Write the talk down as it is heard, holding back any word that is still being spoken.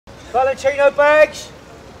Valentino bags.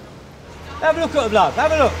 Have a look at them, love.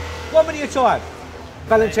 Have a look. 1 minute at a time.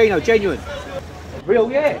 Valentino, genuine. Real,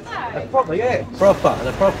 yeah. They're proper, yeah. Proper,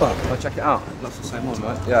 they're proper. I'll check it out. That's the same one,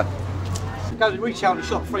 right? Yeah. It goes to retail in the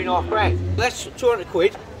shop, 3.5 grand. That's 200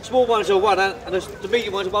 quid. Small ones are one, and the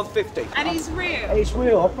medium ones are 150. And he's real. It's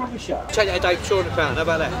real, I promise you. Take that a day, £200. How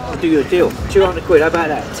about that? I'll do you a deal. 200 quid. How about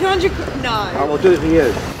that? 200 quid? No. I'll do it for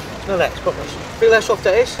you. Smell that. It's proper. Feel how soft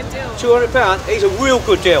that is? Good deal. £200. It's a real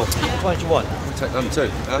good deal. Which one do you want? I'll take them too.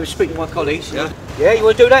 I'll speak to my colleagues. Yeah. Yeah, you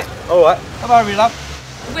want to do that? All right. Come over, love.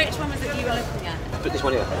 Which one was it you were looking at? Put this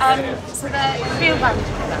one here. So the real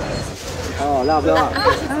Valentino bags. Oh, love that.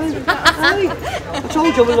 I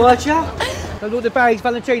told you I would like you. Look at the bags,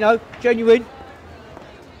 Valentino, genuine.